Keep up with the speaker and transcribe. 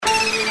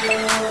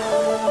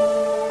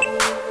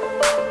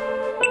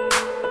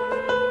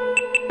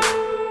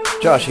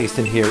Josh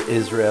Hasten here,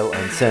 Israel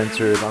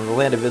Uncensored, on the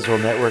Land of Israel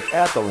Network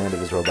at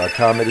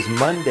thelandofisrael.com. It is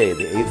Monday,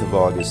 the 8th of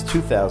August,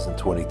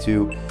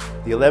 2022,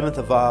 the 11th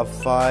of Av,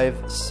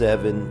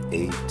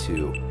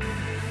 5782.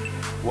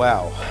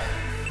 Wow.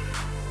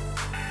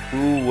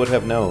 Who would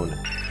have known?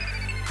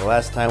 The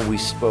last time we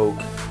spoke,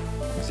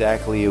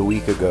 exactly a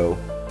week ago,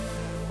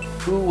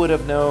 who would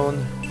have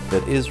known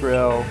that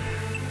Israel,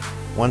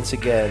 once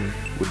again,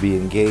 would be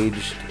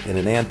engaged in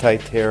an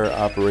anti-terror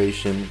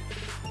operation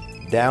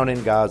down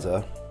in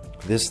Gaza,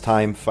 this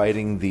time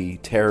fighting the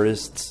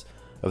terrorists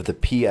of the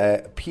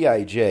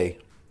PIJ, the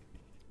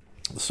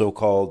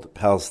so-called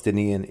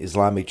Palestinian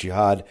Islamic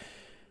Jihad.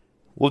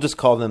 We'll just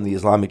call them the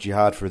Islamic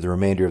Jihad for the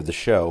remainder of the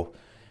show.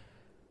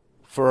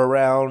 For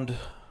around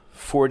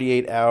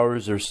 48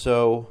 hours or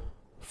so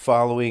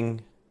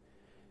following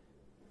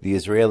the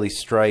Israeli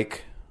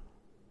strike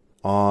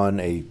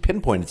on a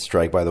pinpointed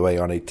strike, by the way,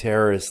 on a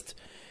terrorist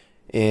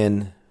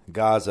in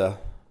Gaza,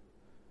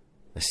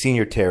 a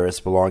senior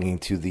terrorist belonging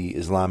to the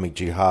Islamic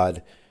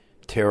Jihad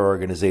terror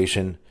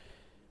organization,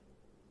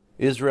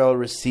 Israel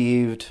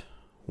received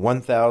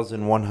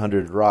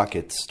 1,100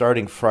 rockets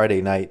starting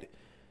Friday night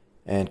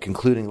and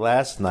concluding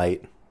last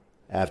night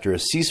after a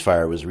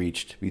ceasefire was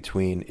reached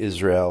between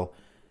Israel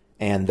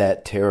and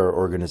that terror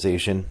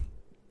organization.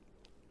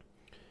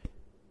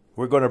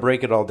 We're going to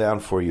break it all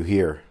down for you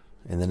here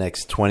in the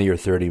next 20 or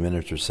 30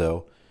 minutes or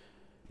so.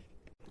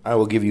 I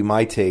will give you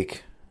my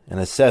take and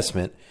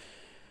assessment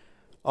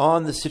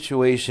on the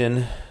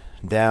situation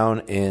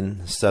down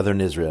in southern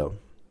Israel.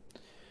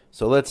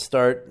 So let's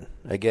start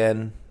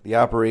again. The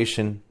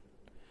operation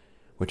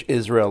which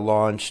Israel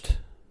launched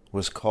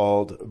was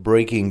called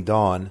Breaking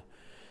Dawn.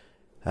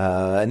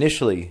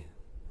 Initially,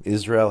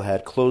 Israel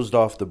had closed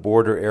off the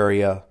border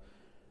area.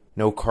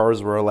 No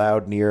cars were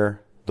allowed near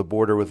the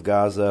border with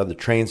Gaza. The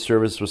train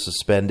service was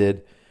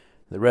suspended.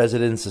 The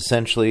residents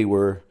essentially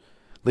were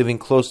living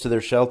close to their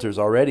shelters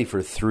already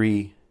for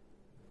 3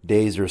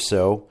 days or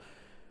so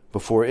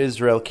before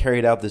Israel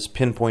carried out this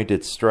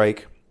pinpointed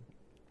strike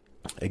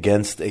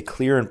against a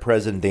clear and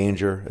present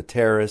danger, a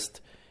terrorist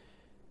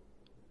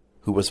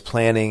who was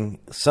planning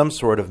some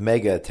sort of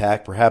mega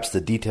attack. Perhaps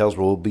the details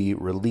will be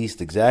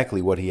released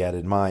exactly what he had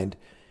in mind,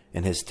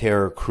 and his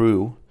terror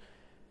crew.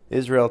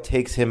 Israel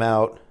takes him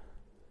out,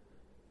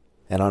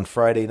 and on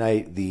Friday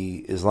night,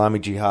 the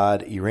Islamic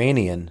Jihad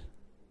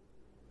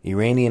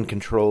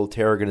Iranian-controlled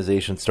terror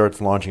organization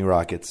starts launching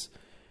rockets.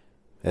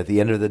 At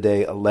the end of the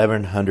day,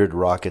 1,100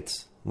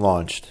 rockets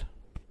launched.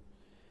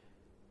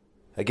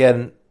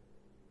 Again,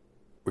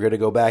 we're going to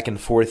go back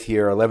and forth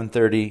here.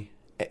 11:30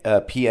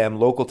 p.m.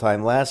 local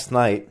time last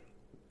night,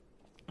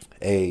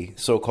 a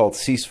so-called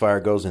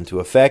ceasefire goes into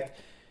effect,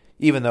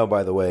 even though,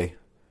 by the way,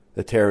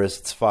 the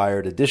terrorists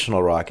fired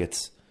additional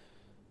rockets,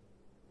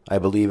 I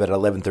believe at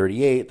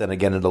 11:38, then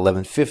again at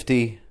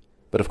 11:50.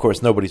 But of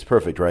course, nobody's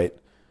perfect, right?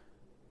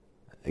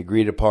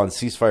 Agreed upon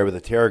ceasefire with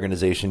a terror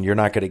organization, you're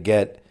not going to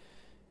get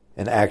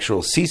an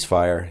actual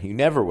ceasefire. You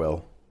never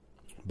will.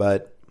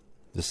 But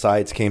the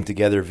sides came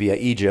together via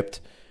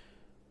Egypt,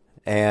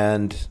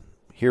 and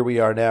here we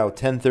are now,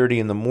 10:30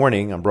 in the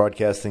morning. I'm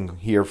broadcasting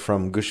here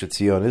from Gush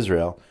Etzion,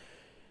 Israel,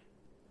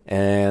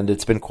 and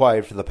it's been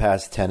quiet for the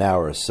past 10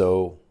 hours,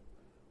 so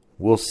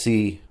we'll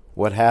see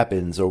what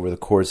happens over the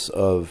course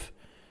of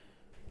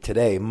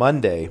today,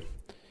 Monday.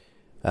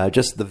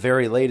 Just the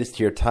very latest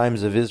here,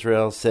 Times of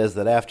Israel says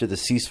that after the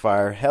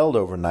ceasefire held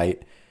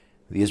overnight,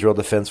 the Israel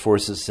Defense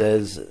Forces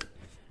says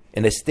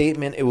in a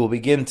statement, it will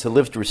begin to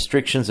lift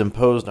restrictions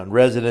imposed on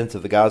residents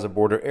of the Gaza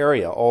border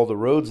area. All the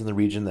roads in the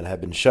region that have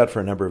been shut for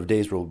a number of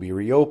days will be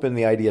reopened,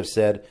 the IDF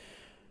said.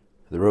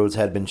 The roads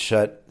had been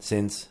shut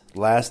since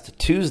last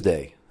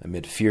Tuesday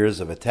amid fears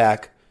of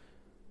attack.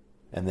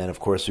 And then, of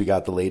course, we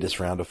got the latest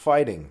round of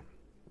fighting.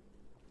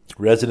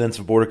 Residents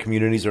of border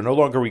communities are no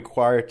longer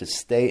required to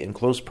stay in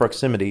close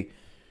proximity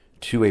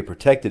to a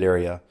protected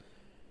area.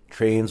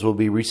 Trains will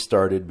be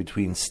restarted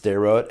between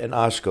Sderot and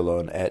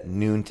Ashkelon at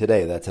noon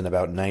today. That's in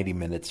about 90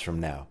 minutes from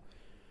now.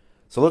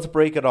 So let's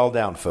break it all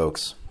down,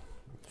 folks.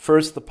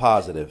 First, the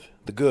positive,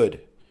 the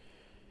good.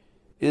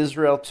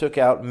 Israel took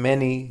out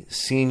many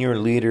senior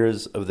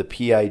leaders of the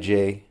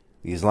PIJ,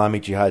 the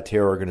Islamic Jihad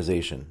terror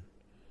organization.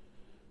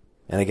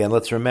 And again,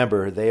 let's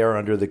remember, they are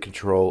under the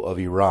control of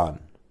Iran.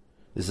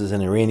 This is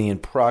an Iranian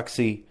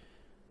proxy.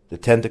 The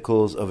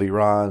tentacles of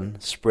Iran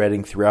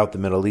spreading throughout the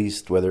Middle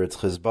East, whether it's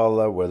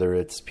Hezbollah, whether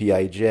it's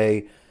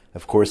PIJ.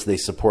 Of course, they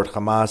support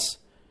Hamas.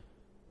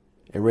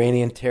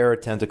 Iranian terror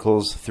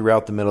tentacles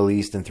throughout the Middle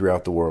East and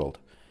throughout the world.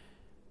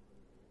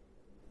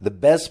 The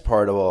best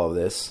part of all of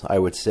this, I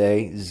would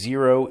say,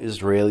 0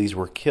 Israelis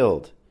were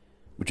killed,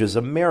 which is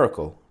a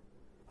miracle.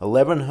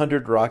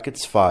 1,100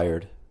 rockets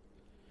fired.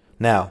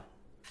 Now,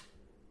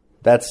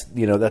 that's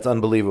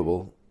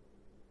unbelievable.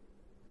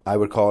 I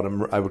would call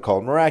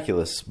it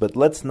miraculous, but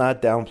let's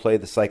not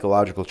downplay the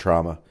psychological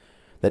trauma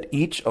that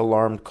each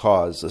alarmed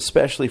caused,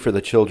 especially for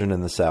the children in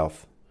the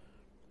south.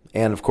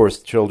 And of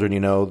course, children,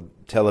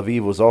 Tel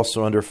Aviv was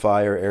also under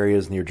fire,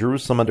 areas near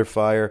Jerusalem under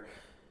fire.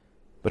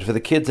 But for the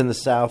kids in the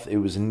south, it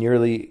was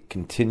nearly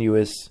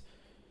continuous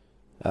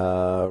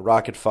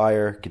rocket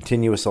fire,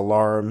 continuous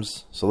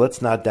alarms. So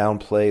let's not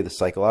downplay the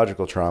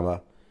psychological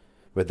trauma.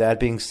 With that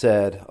being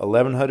said,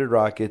 1,100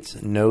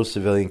 rockets, no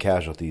civilian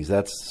casualties.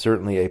 That's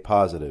certainly a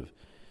positive.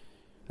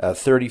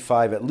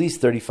 At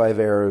least 35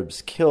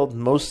 Arabs killed,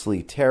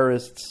 mostly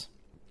terrorists.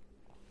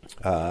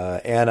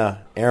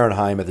 Anna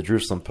Ehrenheim at the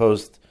Jerusalem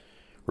Post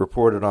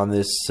reported on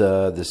this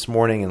this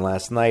morning and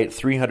last night.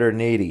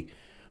 380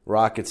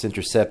 rockets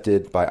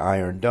intercepted by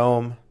Iron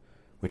Dome,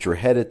 which were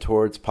headed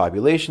towards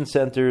population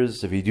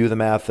centers. If you do the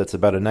math, that's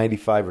about a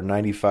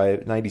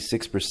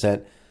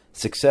 96%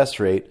 success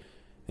rate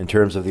in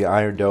terms of the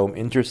Iron Dome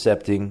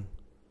intercepting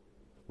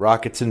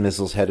rockets and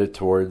missiles headed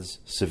towards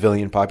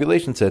civilian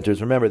population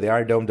centers. Remember, the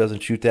Iron Dome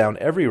doesn't shoot down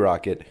every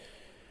rocket,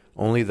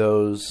 only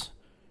those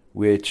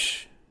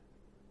which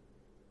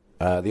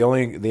they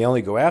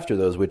only go after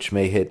those which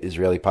may hit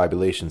Israeli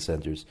population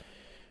centers.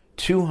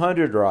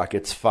 200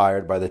 rockets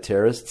fired by the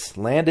terrorists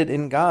landed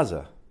in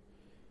Gaza,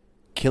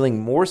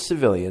 killing more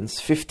civilians,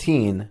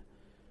 15,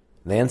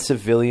 than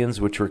civilians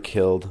which were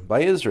killed by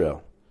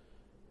Israel.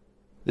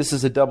 This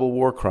is a double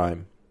war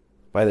crime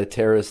by the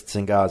terrorists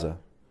in Gaza.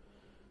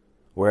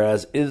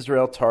 Whereas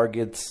Israel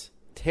targets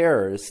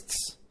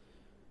terrorists,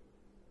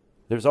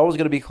 there's always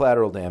going to be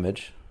collateral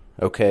damage,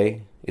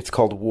 okay? It's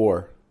called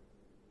war.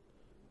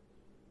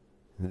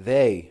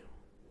 The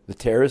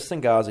terrorists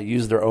in Gaza,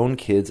 use their own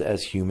kids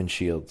as human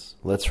shields.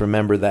 Let's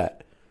remember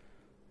that.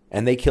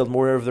 And they killed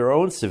more of their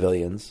own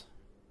civilians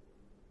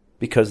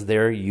because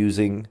they're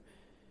using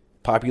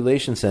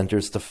population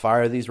centers to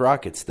fire these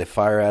rockets. They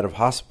fire out of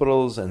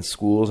hospitals and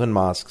schools and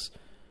mosques.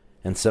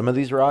 And some of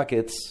these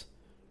rockets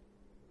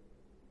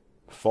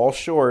fall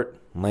short,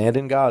 land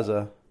in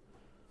Gaza,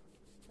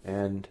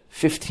 and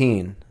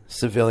 15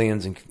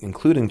 civilians,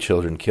 including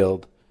children,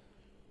 killed.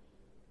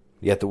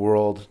 Yet the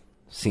world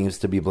seems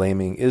to be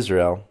blaming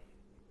Israel,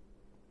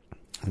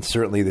 and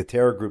certainly the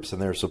terror groups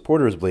and their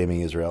supporters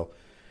blaming Israel,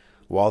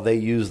 while they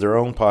use their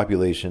own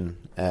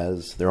population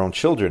as their own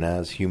children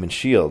as human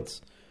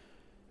shields.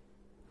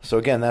 So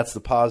again, that's the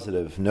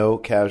positive. No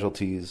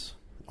casualties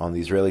on the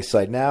Israeli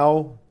side.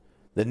 Now,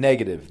 the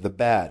negative, the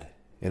bad,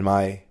 in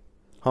my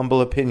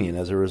humble opinion,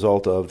 as a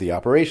result of the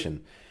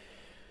operation.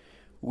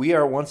 We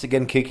are once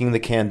again kicking the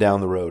can down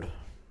the road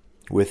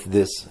with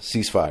this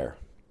ceasefire.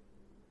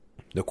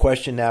 The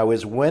question now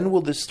is, when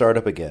will this start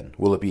up again?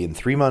 Will it be in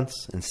 3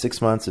 months, in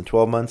 6 months, in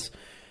 12 months?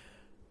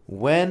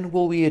 When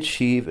will we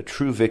achieve a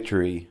true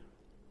victory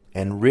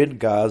and rid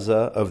Gaza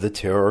of the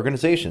terror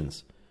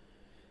organizations?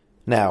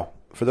 Now,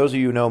 for those of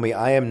you who know me,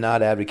 I am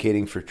not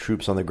advocating for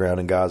troops on the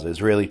ground in Gaza,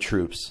 Israeli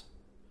troops.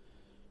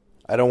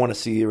 I don't want to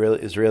see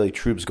Israeli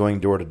troops going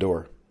door to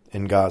door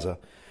in Gaza,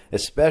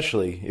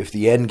 especially if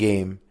the end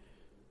game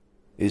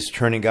is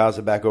turning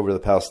Gaza back over to the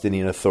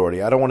Palestinian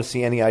Authority. I don't want to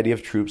see any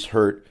IDF troops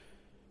hurt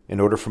in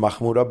order for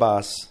Mahmoud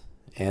Abbas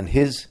and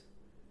his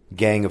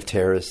gang of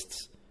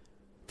terrorists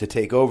to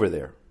take over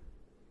there.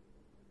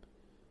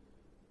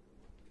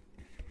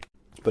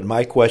 But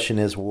my question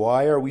is,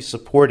 why are we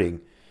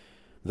supporting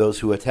those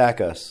who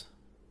attack us?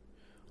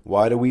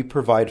 Why do we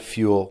provide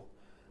fuel,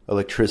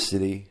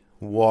 electricity,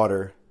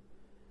 water,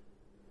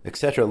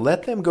 etc.?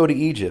 Let them go to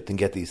Egypt and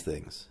get these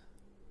things.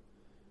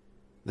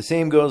 The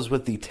same goes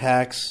with the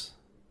tax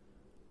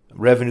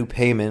revenue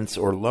payments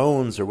or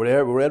loans or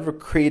whatever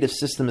creative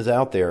system is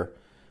out there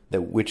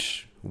that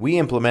which we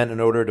implement in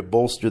order to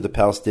bolster the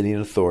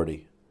Palestinian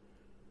Authority.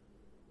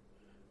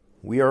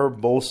 We are now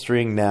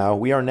bolstering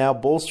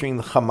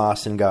the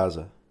Hamas in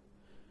Gaza.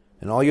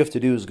 And all you have to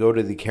do is go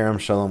to the Kerem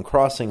Shalom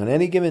crossing on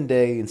any given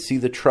day and see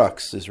the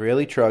trucks,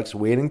 Israeli trucks,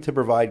 waiting to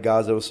provide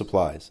Gaza with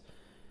supplies.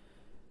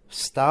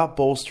 Stop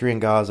bolstering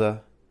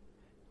Gaza,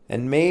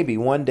 and maybe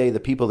one day the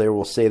people there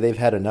will say they've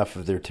had enough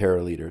of their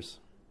terror leaders.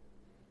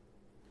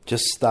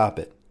 Just stop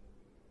it.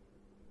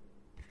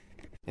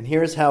 And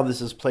here's how this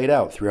has played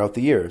out throughout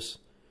the years.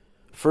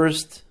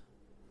 First,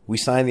 we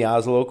signed the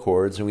Oslo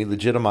Accords and we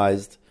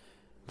legitimized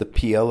the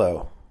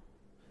PLO.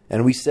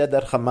 And we said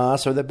that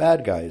Hamas are the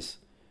bad guys.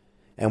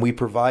 And we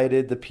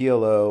provided the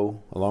PLO,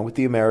 along with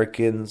the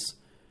Americans,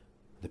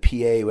 the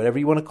PA, whatever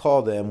you want to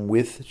call them,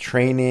 with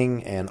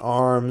training and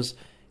arms.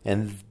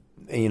 And,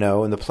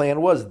 and the plan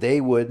was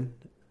they would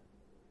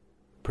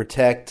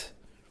protect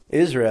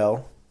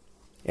Israel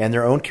and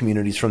their own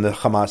communities from the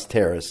Hamas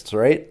terrorists,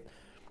 right?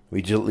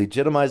 We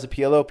legitimize the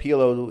PLO.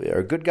 PLO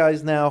are good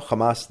guys now.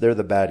 Hamas, they're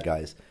the bad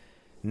guys.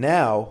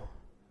 Now,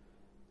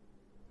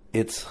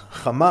 it's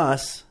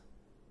Hamas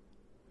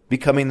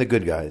becoming the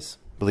good guys,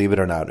 believe it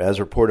or not. As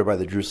reported by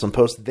the Jerusalem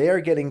Post,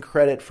 they're getting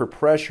credit for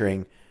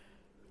pressuring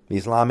the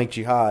Islamic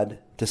Jihad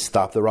to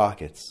stop the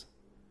rockets.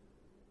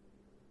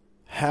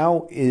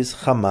 How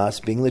is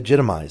Hamas being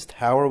legitimized?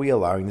 How are we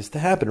allowing this to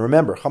happen?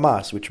 Remember,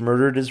 Hamas, which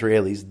murdered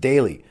Israelis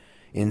daily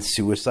in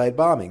suicide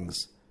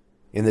bombings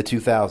in the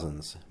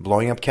 2000s,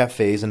 blowing up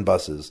cafes and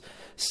buses.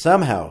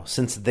 Somehow,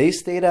 since they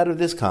stayed out of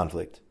this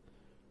conflict,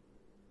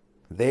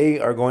 they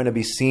are going to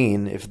be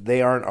seen, if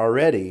they aren't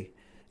already,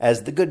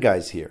 as the good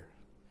guys here.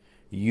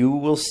 You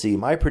will see,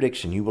 my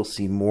prediction, you will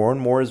see more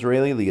and more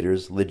Israeli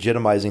leaders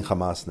legitimizing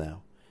Hamas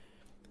now.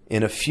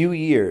 in a few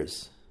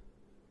years,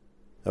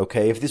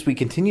 okay, if we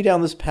continue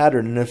down this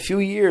pattern, in a few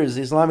years,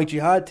 the Islamic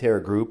Jihad terror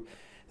group,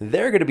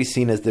 they're going to be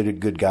seen as the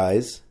good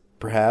guys,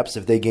 perhaps,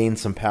 if they gain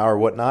some power or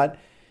whatnot.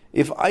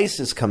 If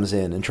ISIS comes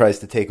in and tries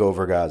to take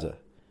over Gaza,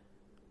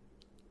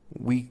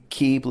 we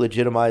keep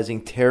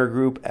legitimizing terror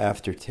group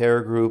after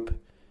terror group.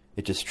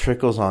 It just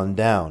trickles on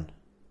down.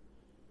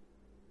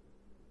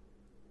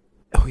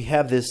 We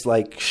have this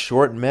like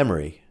short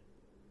memory.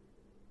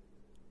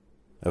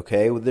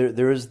 Okay,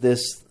 there is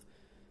this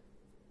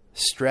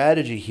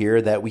strategy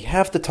here that we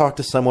have to talk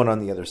to someone on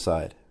the other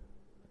side.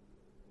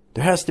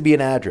 There has to be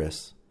an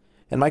address.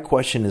 And my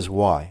question is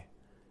why?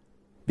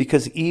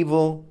 Because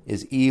evil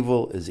is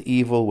evil is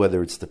evil,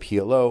 whether it's the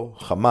PLO,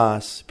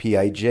 Hamas,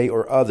 PIJ,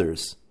 or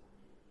others.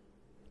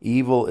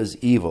 Evil is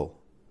evil.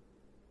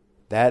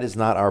 That is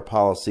not our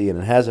policy, and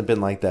it hasn't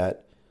been like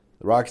that.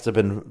 The rockets have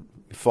been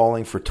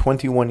falling for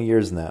 21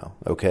 years now,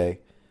 okay?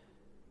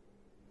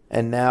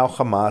 And now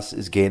Hamas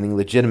is gaining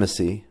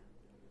legitimacy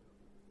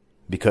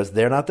because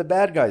they're not the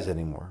bad guys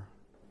anymore,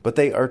 but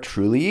they are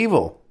truly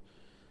evil.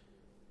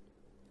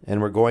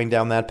 And we're going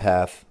down that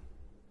path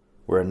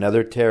where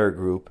another terror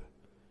group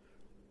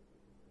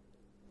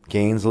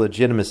gains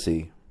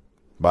legitimacy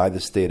by the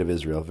state of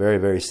Israel. Very,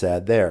 very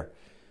sad there.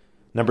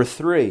 Number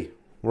 3.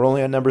 We're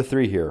only on number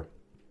 3 here.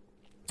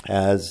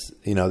 As,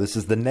 you know, this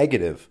is the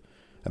negative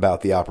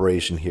about the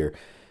operation here.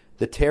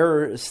 The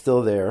terror is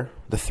still there.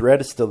 The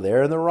threat is still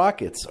there. And the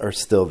rockets are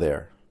still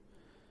there.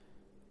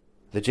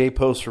 The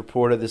J-Post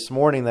reported this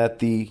morning that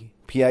the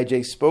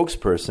PIJ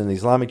spokesperson, the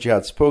Islamic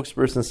Jihad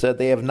spokesperson, said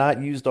they have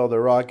not used all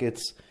their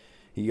rockets.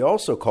 He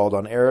also called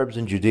on Arabs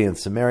in Judea and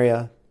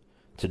Samaria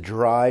to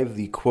drive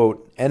the,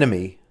 quote,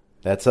 enemy,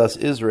 that's us,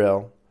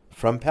 Israel,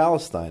 from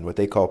Palestine, what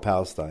they call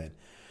Palestine.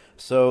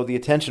 So the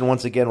attention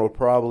once again will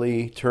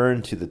probably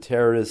turn to the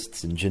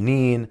terrorists in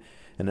Jenin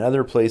and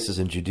other places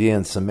in Judea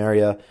and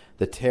Samaria.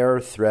 The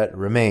terror threat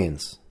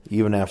remains,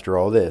 even after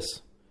all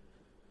this.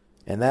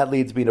 And that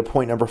leads me to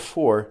point number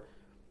 4.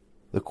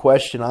 The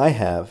question I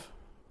have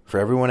for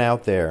everyone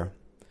out there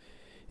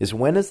is,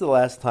 when is the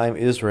last time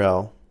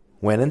Israel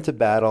went into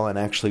battle and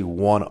actually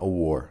won a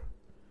war?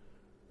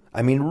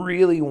 I mean,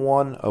 really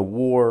won a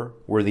war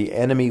where the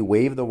enemy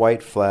waved the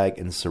white flag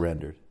and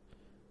surrendered.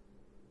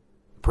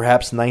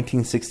 Perhaps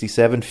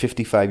 1967,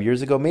 55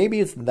 years ago.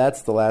 Maybe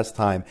that's the last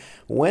time.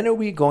 When are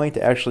we going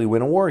to actually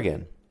win a war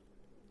again?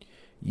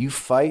 You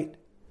fight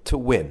to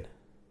win.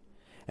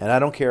 And I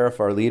don't care if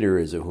our leader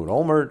is Ehud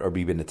Olmert or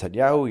Bibi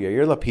Netanyahu,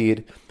 Yair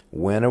Lapid.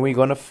 When are we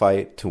going to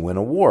fight to win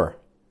a war?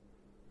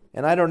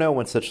 And I don't know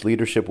when such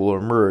leadership will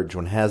emerge,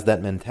 when it has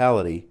that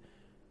mentality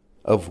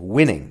of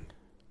winning.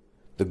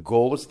 The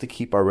goal is to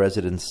keep our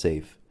residents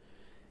safe.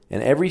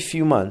 And every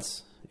few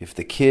months, if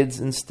the kids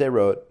in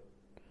Sderot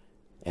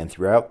and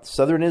throughout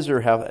southern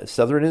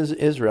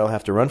Israel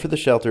have to run for the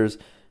shelters,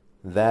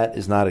 that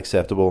is not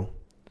acceptable.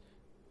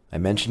 I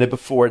mentioned it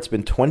before, it's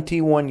been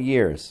 21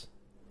 years.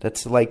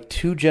 That's like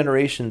 2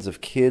 generations of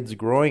kids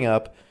growing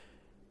up,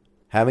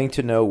 having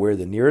to know where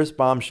the nearest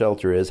bomb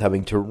shelter is,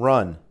 having to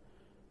run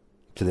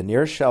to the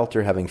nearest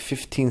shelter, having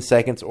 15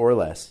 seconds or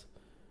less.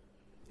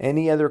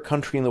 Any other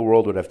country in the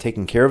world would have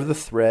taken care of the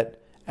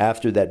threat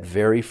after that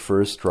very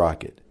first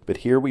rocket. But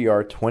here we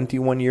are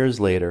 21 years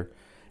later,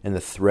 and the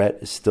threat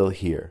is still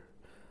here.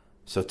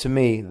 So to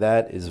me,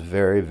 that is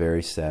very,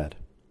 very sad.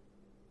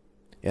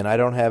 And I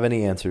don't have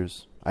any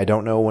answers. I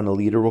don't know when a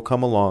leader will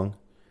come along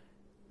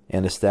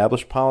and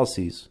establish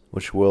policies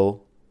which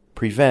will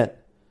prevent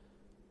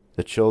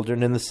the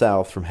children in the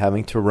South from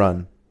having to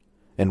run,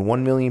 and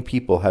 1 million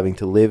people having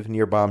to live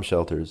near bomb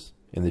shelters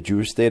in the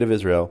Jewish state of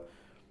Israel.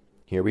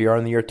 Here we are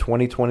in the year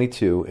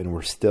 2022, and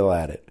we're still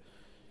at it.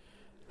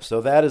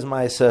 So that is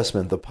my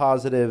assessment, the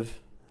positive,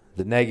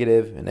 the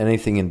negative, and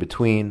anything in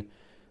between.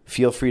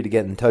 Feel free to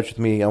get in touch with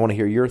me. I want to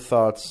hear your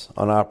thoughts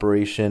on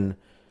Operation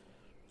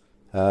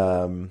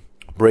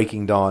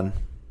Breaking Dawn.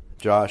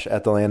 Josh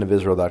at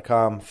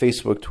thelandofisrael.com,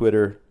 Facebook,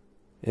 Twitter,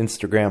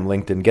 Instagram,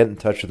 LinkedIn. Get in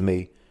touch with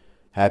me.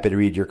 Happy to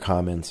read your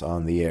comments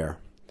on the air.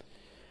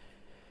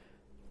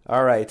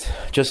 All right,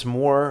 just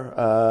more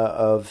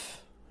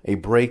of a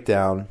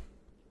breakdown,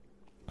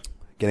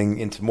 getting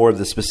into more of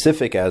the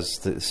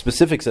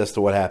specifics as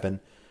to what happened.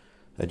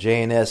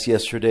 JNS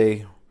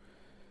yesterday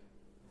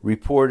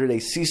reported a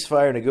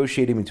ceasefire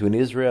negotiating between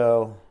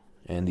Israel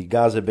and the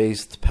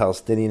Gaza-based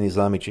Palestinian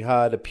Islamic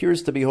Jihad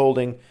appears to be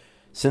holding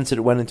since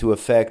it went into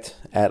effect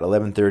at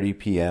 11:30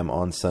 p.m.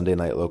 on Sunday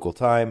night local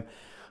time.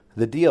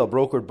 The deal,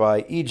 brokered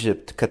by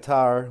Egypt,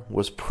 Qatar,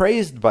 was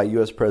praised by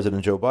U.S.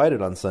 President Joe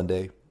Biden on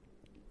Sunday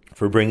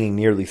for bringing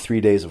nearly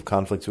 3 days of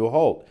conflict to a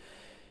halt.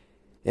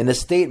 In a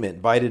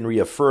statement, Biden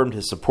reaffirmed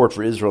his support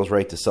for Israel's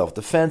right to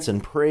self-defense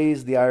and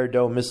praised the Iron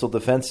Dome missile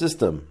defense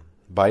system.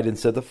 Biden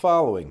said the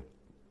following: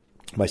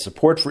 "My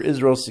support for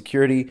Israel's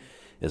security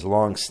is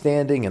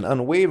long-standing and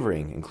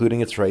unwavering, including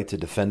its right to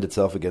defend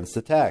itself against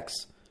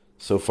attacks.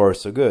 So far,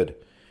 so good.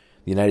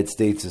 The United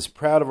States is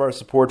proud of our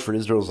support for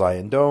Israel's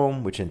Iron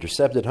Dome, which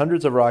intercepted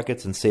hundreds of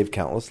rockets and saved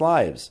countless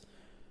lives."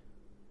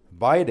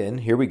 Biden,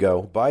 here we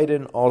go,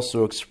 Biden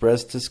also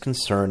expressed his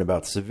concern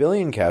about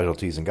civilian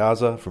casualties in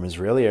Gaza from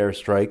Israeli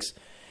airstrikes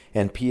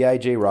and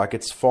PIJ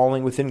rockets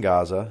falling within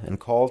Gaza and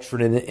called for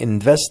an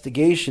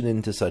investigation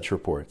into such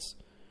reports.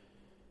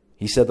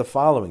 He said the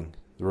following: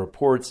 the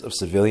reports of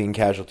civilian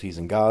casualties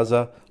in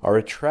Gaza are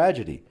a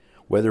tragedy,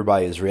 whether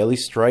by Israeli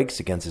strikes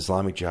against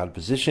Islamic Jihad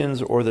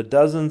positions or the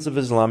dozens of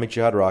Islamic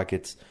Jihad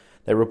rockets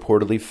that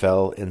reportedly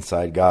fell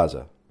inside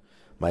Gaza.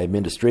 My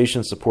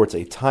administration supports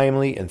a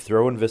timely and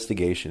thorough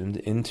investigation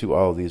into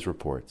all of these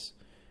reports.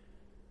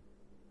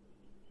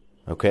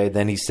 Okay,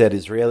 then he said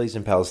Israelis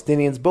and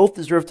Palestinians both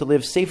deserve to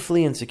live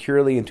safely and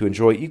securely and to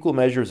enjoy equal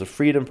measures of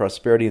freedom,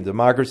 prosperity, and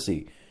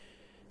democracy.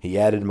 He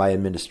added, my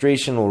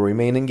administration will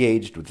remain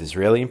engaged with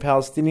Israeli and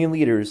Palestinian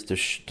leaders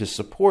to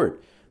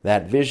support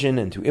that vision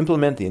and to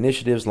implement the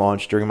initiatives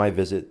launched during my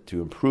visit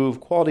to improve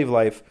quality of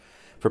life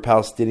for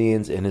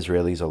Palestinians and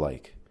Israelis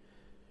alike.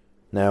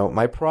 Now,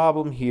 my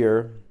problem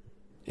here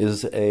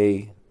is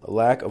a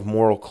lack of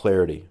moral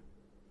clarity.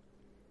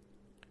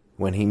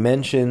 When he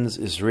mentions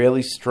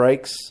Israeli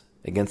strikes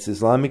against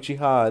Islamic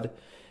Jihad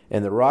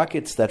and the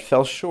rockets that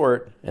fell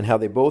short and how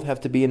they both have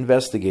to be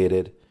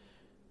investigated,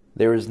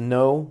 there is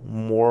no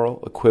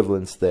moral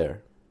equivalence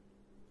there.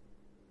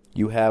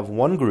 You have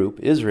one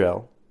group,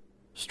 Israel,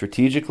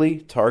 strategically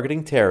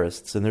targeting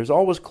terrorists, and there's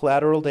always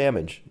collateral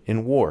damage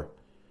in war.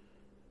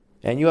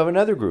 And you have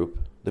another group,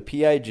 the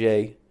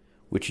PIJ,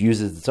 which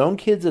uses its own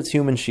kids as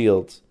human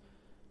shields.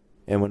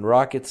 And when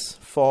rockets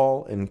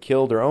fall and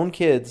kill their own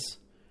kids,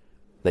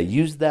 they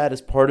use that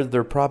as part of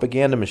their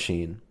propaganda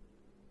machine.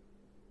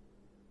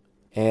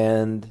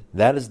 And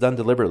that is done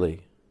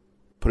deliberately,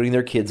 putting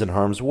their kids in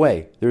harm's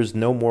way. There's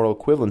no moral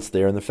equivalence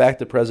there. And the fact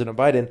that President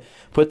Biden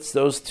puts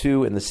those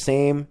two in the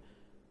same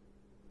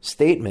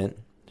statement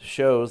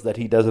shows that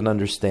he doesn't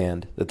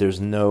understand that there's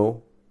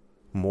no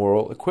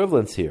moral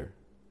equivalence here.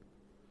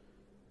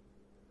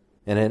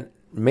 And it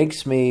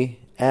makes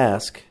me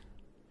ask,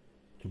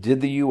 did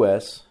the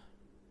U.S.,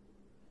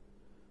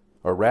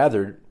 or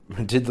rather,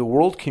 did the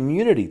world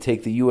community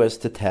take the U.S.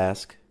 to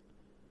task?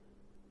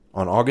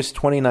 On August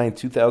 29,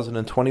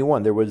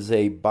 2021, there was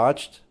a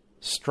botched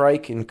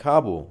strike in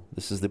Kabul.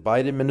 This is the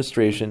Biden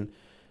administration,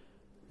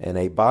 and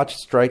a botched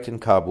strike in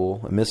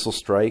Kabul, a missile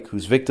strike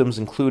whose victims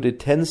included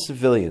 10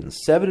 civilians,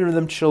 7 of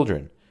them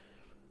children.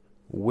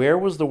 Where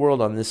was the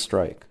world on this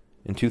strike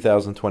in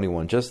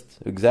 2021, just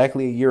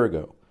exactly a year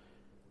ago?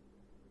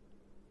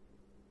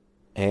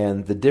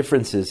 And the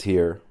difference is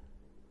here,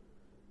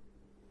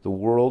 the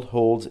world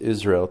holds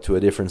Israel to a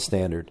different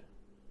standard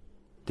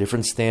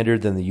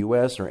than the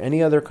U.S. or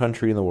any other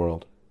country in the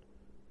world.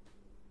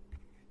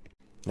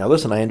 Now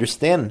listen, I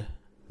understand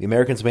the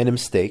Americans made a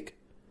mistake.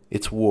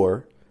 It's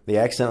war. They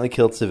accidentally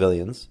killed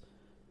civilians.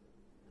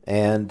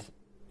 And,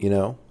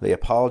 they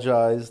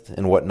apologized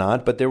and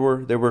whatnot, but there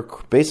were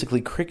basically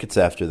crickets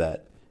after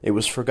that. It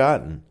was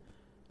forgotten.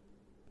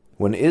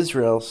 When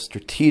Israel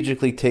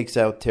strategically takes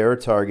out terror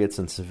targets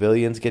and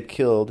civilians get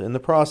killed in the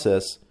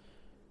process,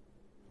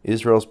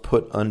 Israel's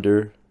put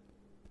under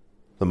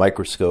the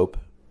microscope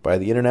by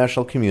the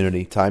international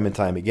community time and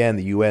time again,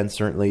 the UN,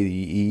 certainly the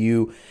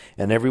EU,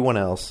 and everyone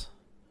else.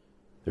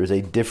 There's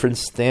a different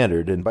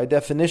standard, and by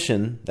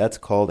definition, that's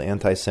called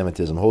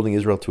anti-Semitism, holding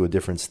Israel to a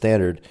different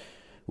standard.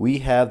 We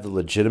have the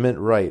legitimate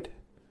right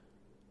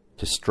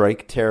to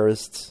strike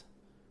terrorists,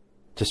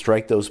 to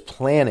strike those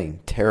planning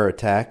terror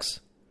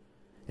attacks.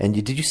 And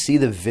did you see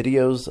the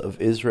videos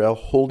of Israel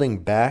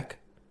holding back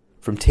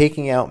from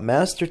taking out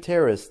master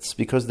terrorists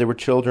because there were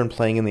children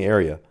playing in the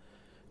area?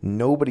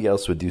 Nobody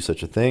else would do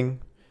such a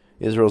thing.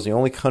 Israel's the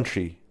only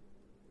country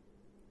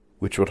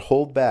which would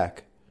hold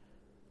back.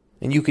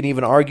 And you can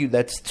even argue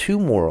that's too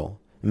moral,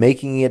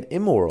 making it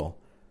immoral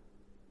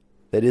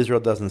that Israel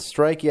doesn't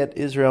strike, yet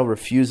Israel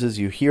refuses.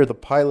 You hear the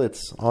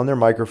pilots on their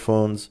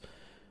microphones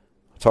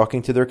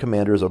talking to their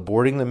commanders,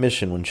 aborting the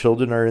mission when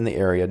children are in the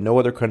area. No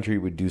other country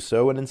would do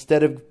so. And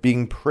instead of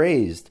being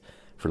praised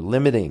for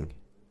limiting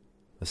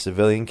the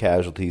civilian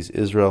casualties,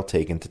 Israel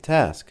taken to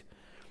task.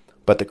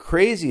 But the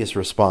craziest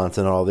response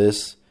in all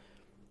this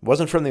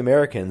wasn't from the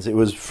Americans. It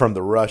was from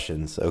the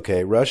Russians.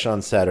 Okay, Russia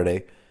on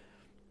Saturday,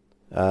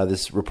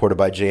 this reported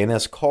by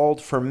JNS,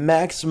 called for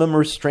maximum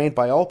restraint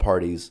by all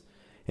parties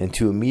and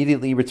to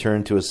immediately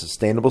return to a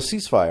sustainable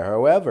ceasefire.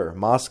 However,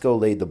 Moscow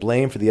laid the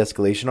blame for the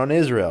escalation on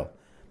Israel.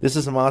 This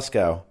is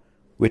Moscow,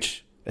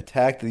 which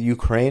attacked the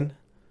Ukraine,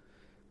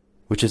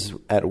 which is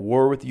at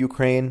war with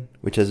Ukraine,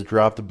 which has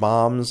dropped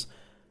bombs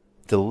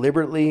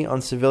deliberately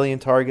on civilian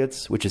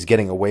targets, which is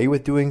getting away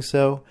with doing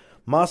so.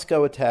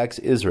 Moscow attacks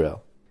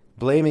Israel,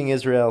 blaming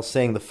Israel,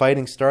 saying the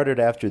fighting started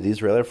after the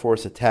Israel Air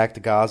Force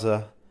attacked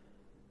Gaza,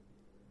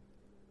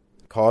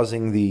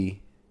 causing the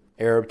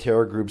Arab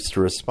terror groups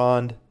to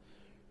respond.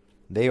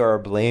 They are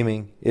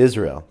blaming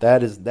Israel.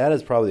 That is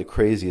probably the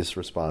craziest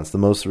response. The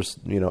most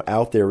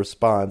out there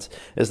response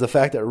is the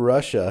fact that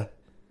Russia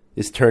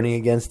is turning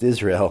against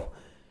Israel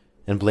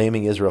and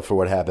blaming Israel for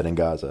what happened in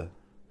Gaza.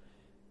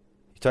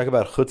 You talk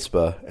about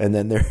chutzpah, and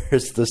then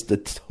there's just a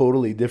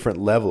totally different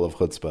level of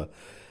chutzpah.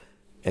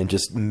 and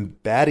just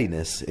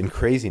battiness and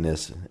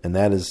craziness, and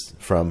that is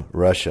from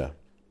Russia.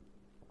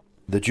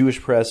 The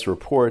Jewish press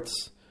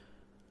reports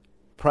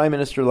Prime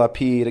Minister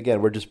Lapid,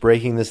 again, we're just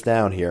breaking this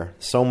down here.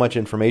 So much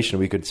information,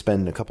 we could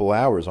spend a couple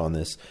hours on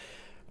this.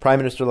 Prime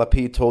Minister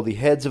Lapid told the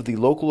heads of the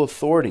local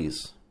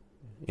authorities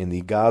in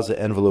the Gaza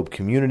envelope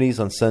communities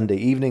on Sunday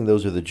evening,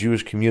 those are the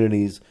Jewish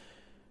communities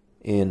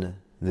in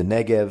the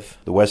Negev,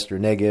 the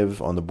western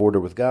Negev on the border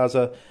with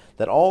Gaza,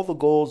 that all the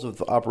goals of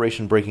the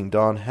Operation Breaking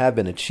Dawn have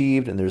been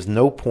achieved and there's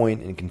no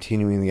point in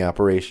continuing the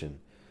operation.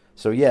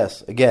 So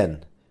yes,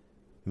 again,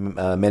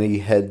 many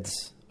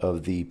heads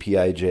of the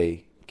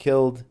PIJ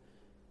killed,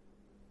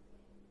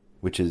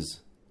 which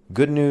is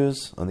good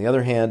news. On the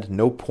other hand,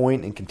 no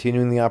point in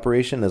continuing the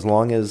operation as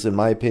long as, in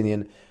my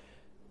opinion,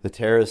 the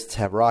terrorists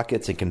have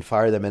rockets and can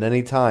fire them at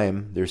any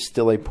time. There's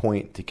still a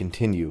point to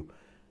continue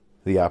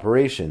the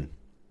operation.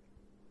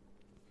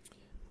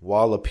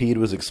 While Lapid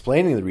was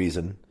explaining the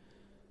reason,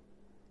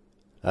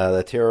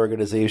 the terror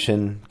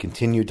organization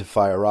continued to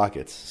fire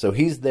rockets. So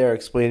he's there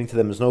explaining to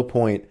them there's no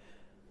point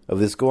of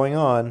this going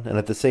on, and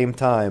at the same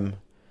time,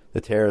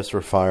 the terrorists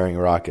were firing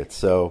rockets.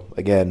 So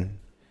again,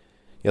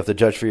 you have to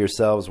judge for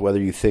yourselves whether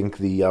you think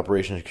the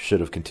operation should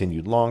have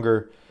continued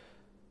longer.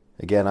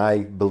 Again, I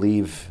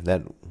believe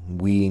that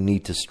we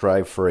need to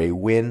strive for a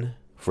win,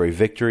 for a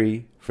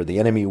victory, for the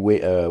enemy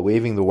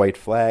waving the white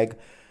flag.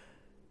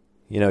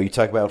 You know, you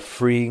talk about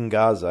freeing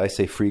Gaza. I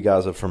say free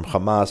Gaza from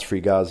Hamas, free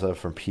Gaza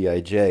from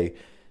PIJ.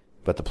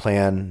 But the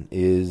plan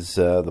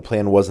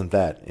wasn't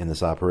that in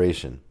this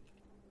operation.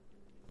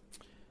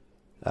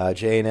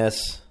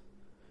 JNS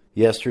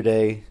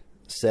yesterday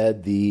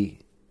said the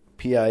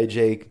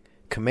PIJ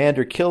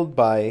commander killed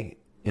by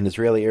an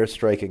Israeli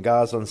airstrike in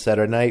Gaza on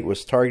Saturday night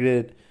was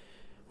targeted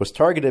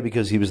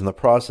because he was in the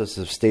process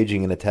of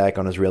staging an attack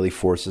on Israeli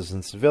forces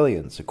and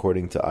civilians,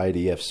 according to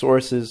IDF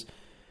sources.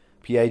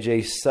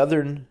 PIJ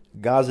Southern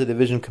Gaza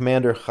Division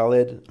Commander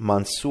Khaled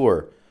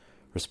Mansour,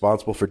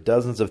 responsible for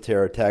dozens of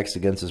terror attacks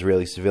against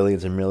Israeli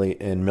civilians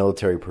and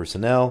military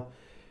personnel.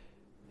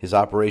 His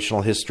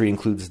operational history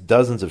includes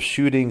dozens of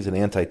shootings and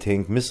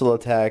anti-tank missile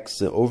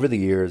attacks over the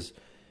years,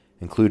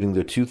 including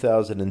the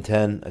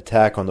 2010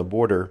 attack on the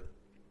border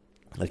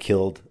that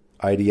killed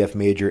IDF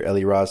Major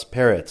Eliraz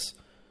Peretz.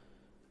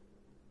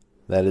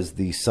 That is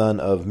the son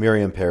of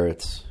Miriam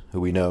Peretz, who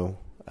we know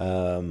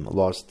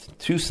lost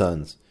two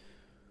sons,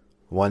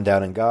 one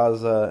down in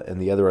Gaza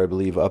and the other, I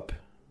believe, up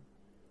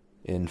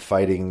in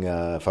fighting,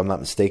 if I'm not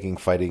mistaken,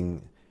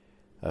 fighting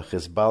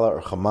Hezbollah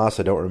or Hamas.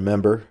 I don't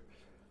remember,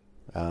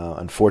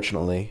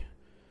 unfortunately.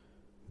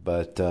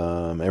 But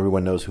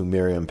everyone knows who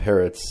Miriam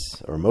Peretz,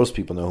 or most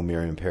people know who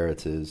Miriam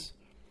Peretz is.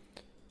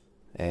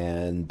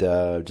 And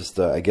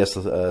I guess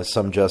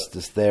some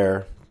justice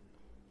there.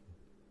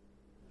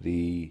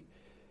 The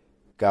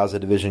Gaza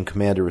Division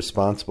commander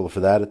responsible for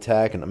that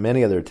attack and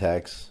many other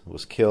attacks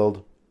was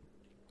killed.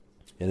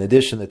 In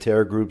addition, the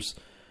terror group's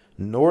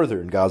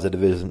Northern Gaza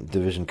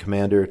Division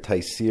commander,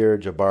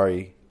 Taysir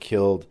Jabari,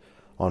 killed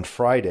on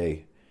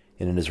Friday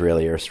in an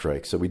Israeli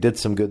airstrike. So we did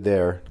some good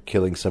there,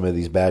 killing some of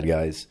these bad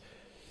guys.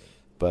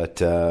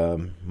 But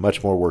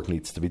much more work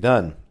needs to be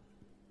done.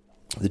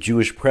 The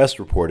Jewish press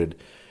reported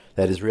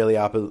that Israeli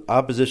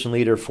opposition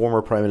leader,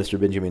 former Prime Minister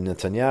Benjamin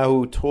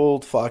Netanyahu,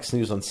 told Fox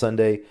News on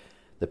Sunday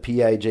the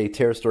PIJ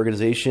terrorist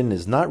organization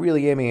is not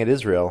really aiming at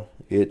Israel,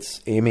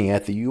 it's aiming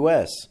at the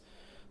U.S.,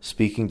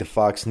 speaking to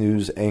Fox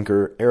News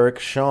anchor Eric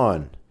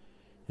Shawn.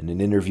 In an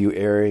interview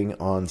airing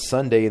on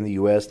Sunday in the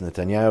U.S.,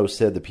 Netanyahu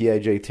said the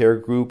PIJ terror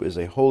group is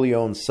a wholly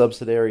owned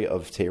subsidiary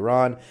of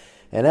Tehran,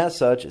 and as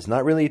such, is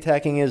not really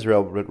attacking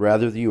Israel, but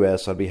rather the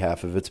U.S. on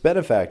behalf of its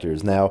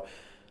benefactors. Now,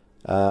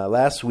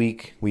 last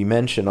week we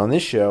mentioned on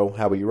this show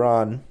how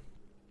Iran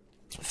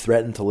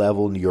threatened to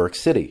level New York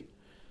City.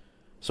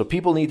 So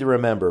people need to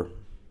remember,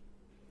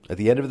 at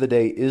the end of the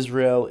day,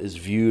 Israel is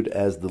viewed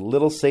as the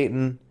little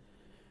Satan,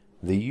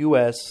 the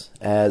U.S.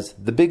 as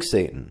the big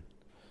Satan.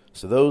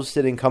 So those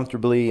sitting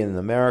comfortably in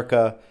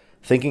America,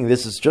 thinking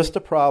this is just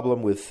a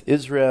problem with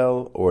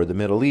Israel or the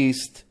Middle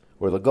East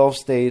or the Gulf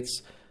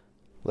states,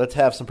 let's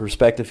have some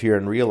perspective here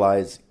and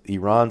realize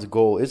Iran's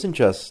goal isn't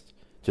just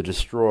to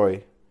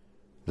destroy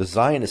the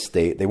Zionist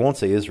state. They won't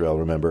say Israel,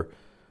 remember,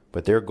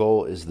 but their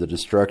goal is the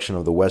destruction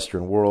of the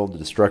Western world, the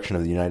destruction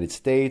of the United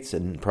States,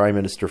 and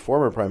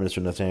former Prime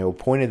Minister Netanyahu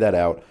pointed that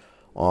out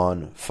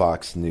on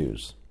Fox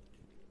News.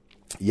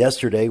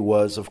 Yesterday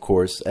was, of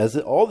course, as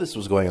all this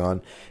was going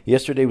on,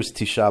 yesterday was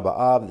Tisha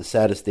B'Av, the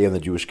saddest day on the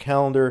Jewish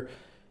calendar,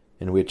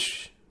 in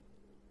which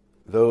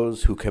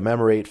those who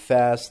commemorate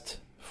fast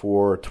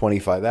for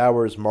 25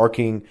 hours,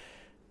 marking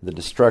the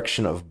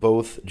destruction of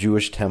both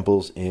Jewish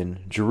temples in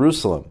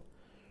Jerusalem.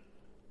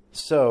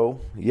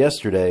 So,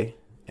 yesterday,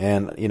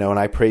 and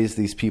I praise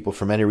these people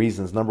for many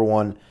reasons. Number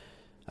one,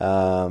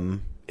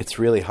 it's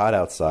really hot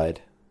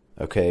outside.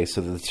 Okay,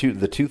 so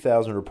the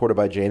 2,000 reported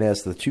by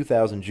JNS, the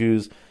 2,000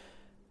 Jews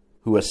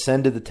who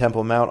ascended the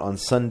Temple Mount on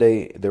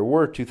Sunday. There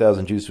were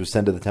 2,000 Jews who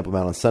ascended the Temple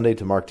Mount on Sunday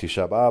to mark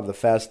Tisha B'Av, the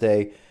fast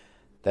day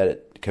that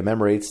it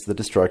commemorates the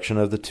destruction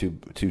of the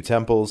two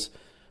temples.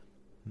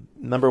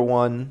 Number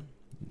one,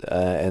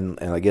 And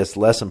I guess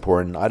less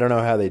important, I don't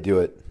know how they do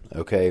it,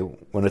 okay?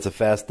 When it's a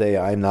fast day,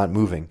 I'm not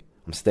moving.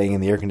 I'm staying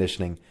in the air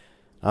conditioning.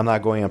 I'm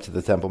not going up to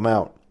the Temple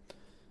Mount.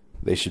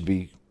 They should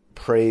be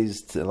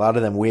praised, a lot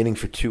of them waiting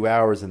for 2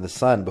 hours in the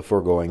sun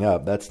before going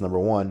up. That's number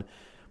one.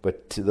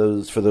 But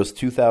for those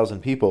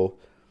 2,000 people,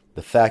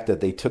 the fact that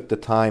they took the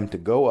time to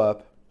go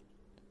up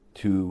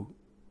to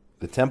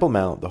the Temple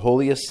Mount, the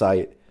holiest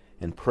site,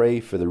 and pray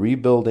for the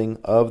rebuilding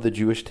of the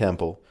Jewish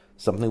temple,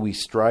 something we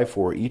strive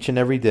for each and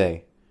every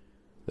day.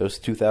 Those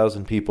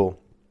 2,000 people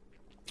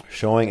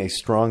showing a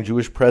strong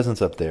Jewish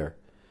presence up there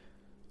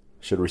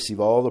should receive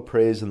all the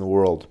praise in the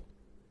world.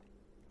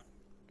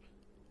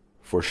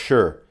 For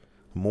sure,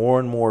 more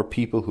and more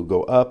people who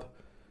go up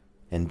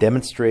and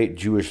demonstrate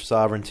Jewish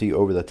sovereignty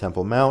over the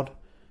Temple Mount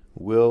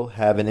will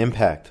have an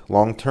impact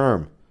long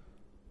term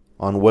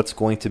on what's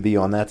going to be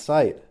on that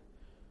site.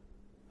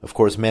 Of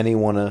course, many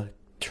want to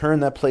turn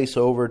that place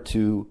over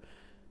to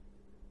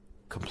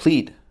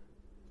complete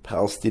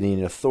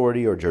Palestinian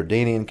Authority or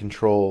Jordanian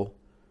control.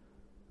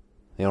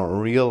 They don't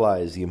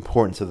realize the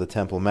importance of the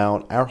Temple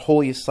Mount, our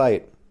holiest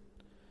site.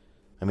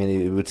 I mean,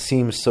 it would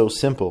seem so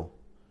simple.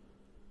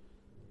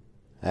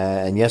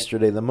 And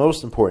yesterday, the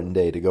most important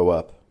day to go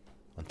up,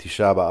 on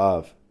Tisha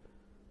B'Av,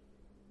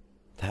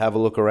 to have a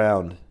look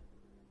around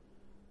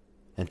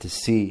and to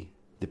see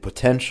the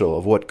potential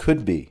of what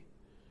could be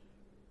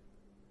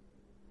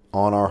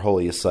on our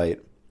holiest site.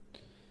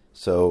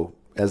 So,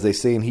 as they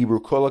say in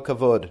Hebrew, Kol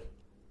HaKavod,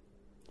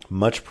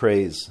 much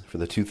praise for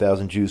the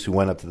 2,000 Jews who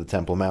went up to the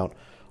Temple Mount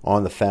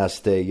on the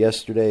fast day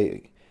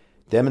yesterday,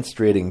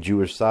 demonstrating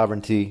Jewish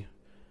sovereignty.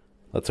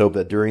 Let's hope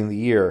that during the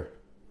year,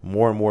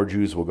 more and more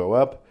Jews will go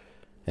up,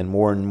 and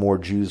more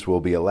Jews will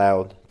be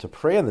allowed to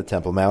pray on the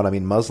Temple Mount. I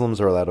mean, Muslims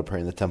are allowed to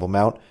pray on the Temple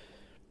Mount.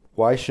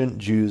 Why shouldn't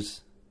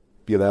Jews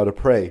be allowed to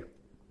pray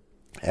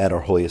at our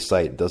holiest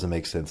site? It doesn't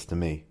make sense to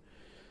me.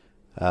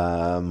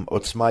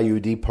 Otzma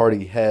Yehudi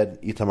party head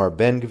Itamar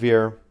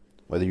Ben-Gvir,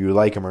 whether you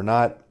like him or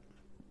not,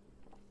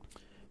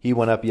 he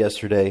went up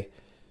yesterday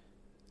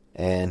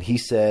and he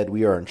said,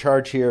 we are in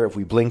charge here. If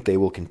we blink, they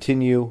will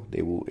continue.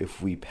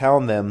 If we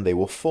pound them, they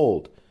will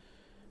fold.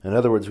 In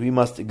other words, we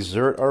must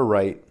exert our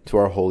rights to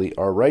our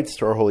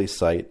holy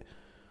site.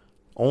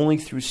 Only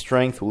through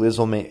strength will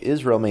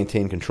Israel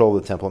maintain control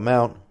of the Temple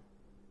Mount,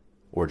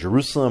 or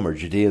Jerusalem, or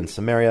Judea and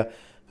Samaria.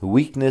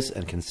 Weakness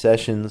and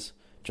concessions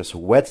just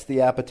whets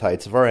the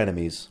appetites of our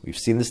enemies. We've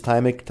seen this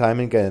time and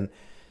time again.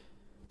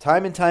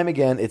 Time and time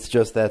again, it's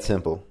just that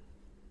simple.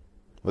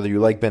 Whether you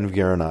like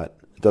Ben-Gvir or not,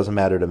 it doesn't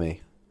matter to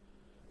me.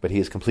 But he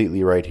is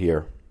completely right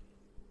here.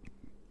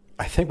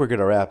 I think we're going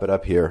to wrap it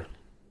up here.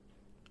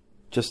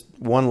 Just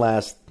one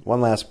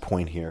last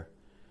point here.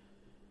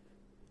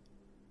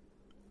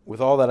 With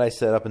all that I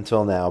said up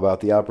until now about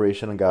the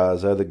operation in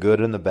Gaza, the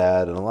good and the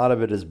bad, and a lot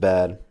of it is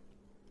bad,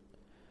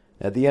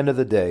 at the end of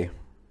the day,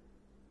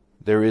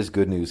 there is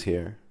good news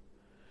here.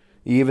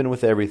 Even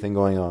with everything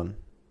going on.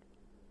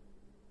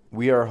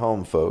 We are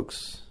home,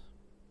 folks.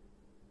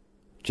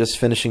 Just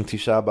finishing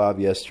Tisha B'Av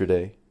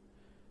yesterday,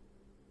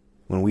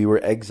 when we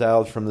were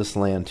exiled from this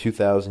land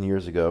 2,000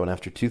 years ago, and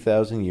after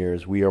 2,000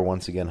 years, we are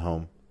once again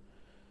home.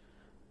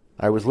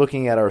 I was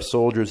looking at our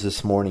soldiers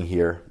this morning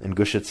here in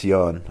Gush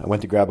Etzion. I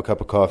went to grab a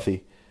cup of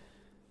coffee.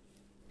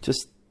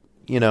 Just,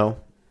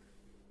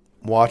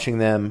 watching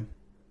them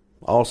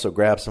also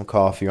grab some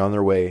coffee on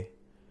their way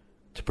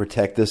to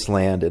protect this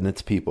land and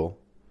its people.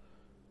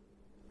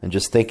 And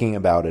just thinking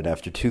about it,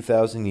 after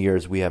 2,000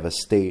 years, we have a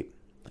state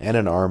and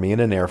an army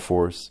and an air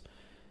force.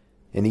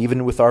 And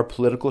even with our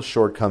political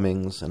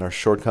shortcomings and our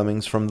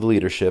shortcomings from the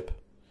leadership,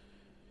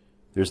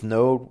 there's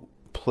no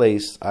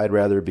place I'd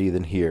rather be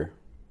than here.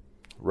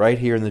 Right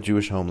here in the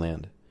Jewish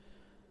homeland.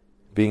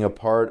 Being a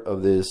part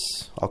of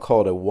this, I'll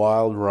call it a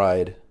wild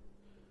ride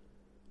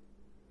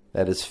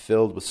that is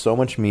filled with so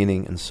much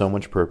meaning and so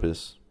much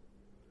purpose.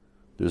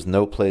 There's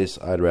no place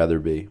I'd rather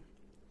be.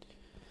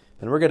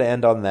 And we're going to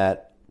end on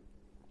that,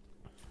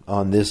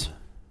 on this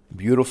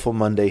beautiful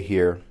Monday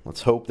here.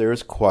 Let's hope there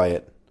is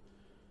quiet.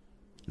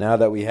 Now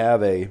that we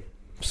have a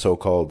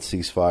so-called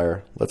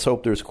ceasefire, let's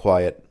hope there's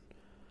quiet,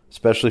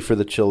 especially for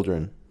the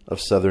children of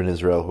southern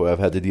Israel who have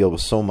had to deal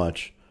with so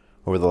much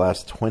over the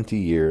last 20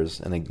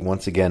 years, and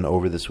once again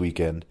over this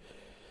weekend.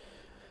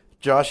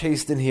 Josh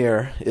Hasten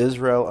here,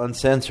 Israel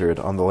Uncensored,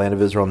 on the Land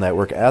of Israel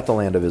Network at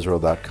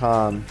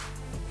thelandofisrael.com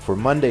for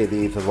Monday,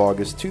 the 8th of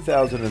August,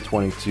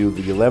 2022,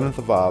 the 11th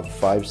of Av,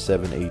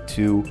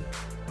 5782.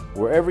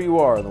 Wherever you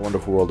are in the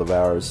wonderful world of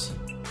ours,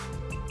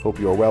 hope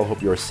you are well,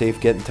 hope you are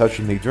safe. Get in touch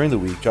with me during the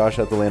week, Josh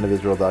at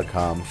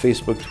thelandofisrael.com,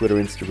 Facebook, Twitter,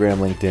 Instagram,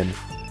 LinkedIn.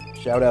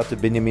 Shout out to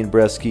Benjamin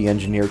Bresky,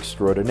 engineer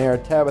extraordinaire,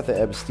 Tabitha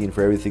Epstein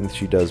for everything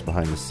she does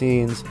behind the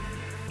scenes.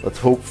 Let's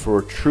hope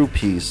for true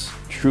peace,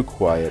 true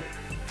quiet.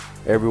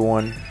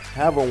 Everyone,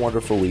 have a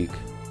wonderful week.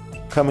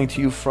 Coming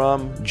to you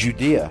from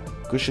Judea,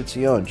 Gush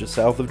Etzion, just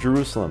south of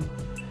Jerusalem,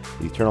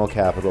 the eternal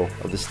capital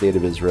of the state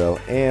of Israel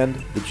and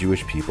the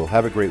Jewish people.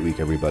 Have a great week,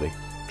 everybody.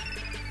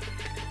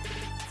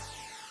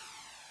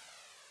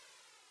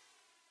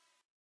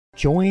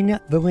 Join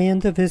the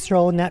Land of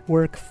Israel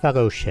Network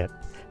Fellowship,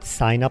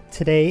 Sign up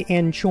today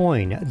and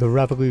join the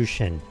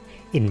revolution,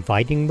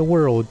 inviting the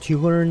world to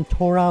learn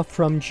Torah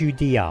from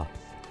Judea,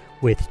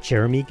 with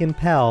Jeremy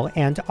Gimpel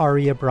and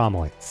Ari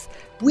Abramowitz.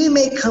 We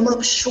may come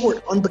up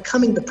short on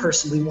becoming the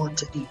person we want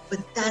to be, but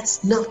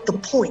that's not the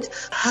point.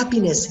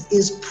 Happiness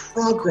is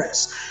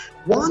progress.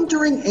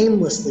 Wandering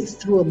aimlessly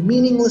through a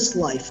meaningless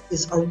life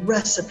is a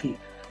recipe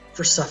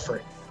for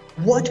suffering.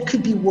 What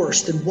could be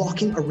worse than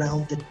walking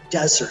around the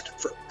desert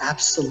for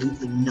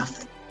absolutely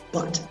nothing?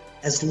 But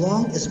as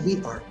long as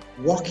we are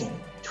walking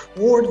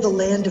toward the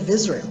land of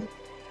Israel,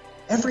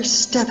 every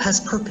step has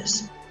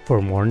purpose.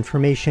 For more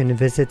information,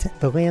 visit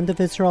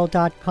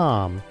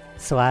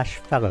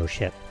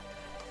thelandofisrael.com/fellowship.